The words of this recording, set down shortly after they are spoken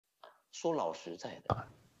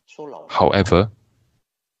However,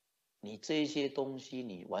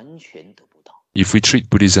 if we treat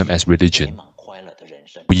Buddhism as religion,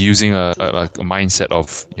 we're using a mindset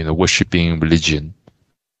of worshipping religion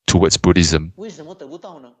towards Buddhism,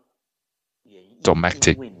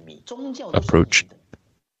 dogmatic approach.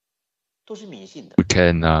 We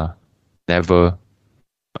can never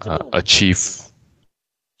achieve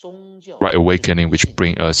right awakening, which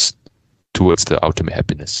bring us towards the ultimate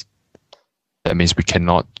happiness. That means we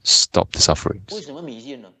cannot stop the sufferings.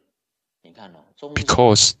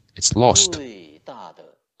 Because it's lost.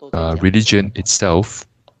 Religion itself,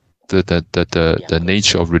 the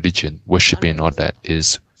nature of religion, worshipping and all that,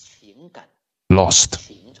 is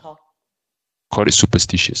lost. Call it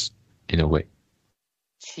superstitious in a way.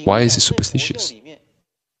 Why is it superstitious?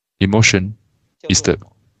 Emotion is the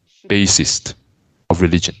basis of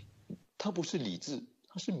religion.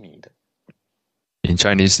 In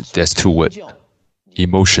Chinese, there's two words: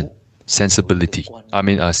 emotion, sensibility.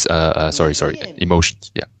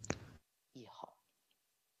 Emotions. Yeah.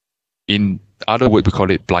 In other words, we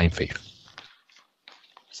call it blind faith.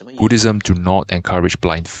 Buddhism do not encourage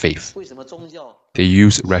blind faith. They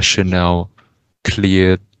use rational,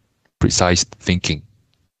 clear, precise thinking.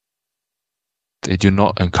 They do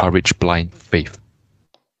not encourage blind faith.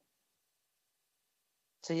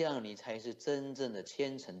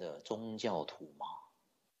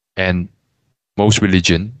 And most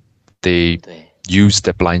religion, they use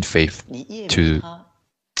the blind faith to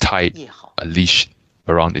tie a leash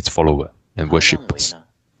around its follower and worshippers.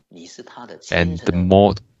 And the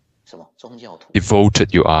more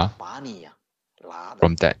devoted you are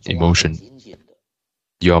from that emotion,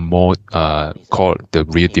 you are more called the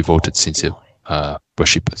real devoted, sincere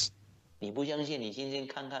worshippers.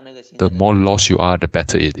 The more lost you are, the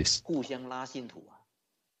better it is.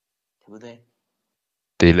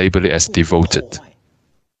 They label it as devoted.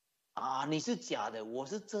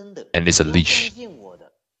 And it's a leash,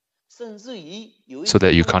 so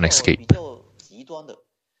that you can't escape.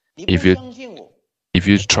 If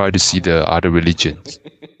you try to see the other religions,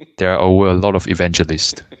 there are a lot of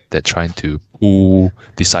evangelists that trying to pull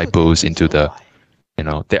disciples into the,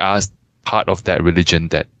 they are part of that religion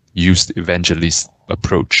that use the evangelist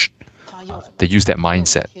approach. They use that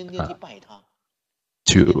mindset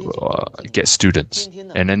to get students.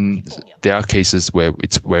 And then there are cases where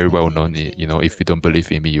it's very well known, if you don't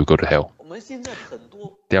believe in me, you go to hell.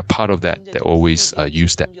 They are part of that. They always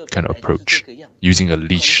use that kind of approach, using a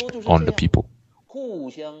leash on the people.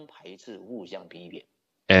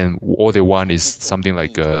 And all they want is something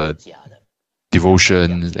like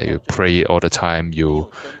devotion. You pray all the time.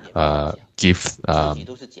 You give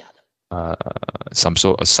some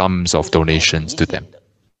sort of sums of donations to them.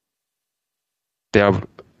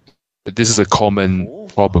 This is a common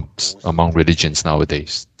problem among religions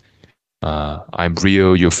nowadays. I'm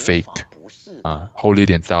real, you're fake. Holier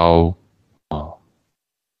than thou.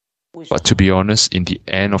 But to be honest, in the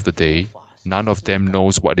end of the day, none of them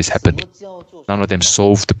knows what is happening. None of them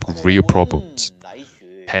solve the real problems.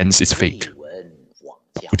 Hence, it's fake.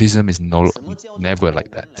 Buddhism is never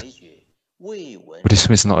like that.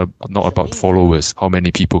 Buddhism is not about followers. How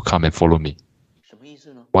many people come and follow me?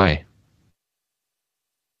 Why?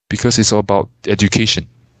 Because it's all about education.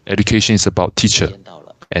 Education is about teacher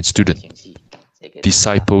and student,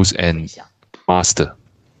 disciples and master.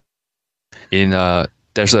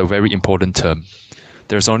 There's a very important term.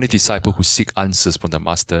 There's only disciple who seek answers from the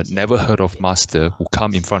master, never heard of master who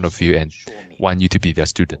come in front of you and want you to be their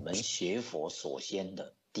student.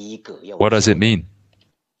 What does it mean?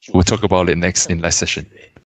 We'll talk about it next in last session.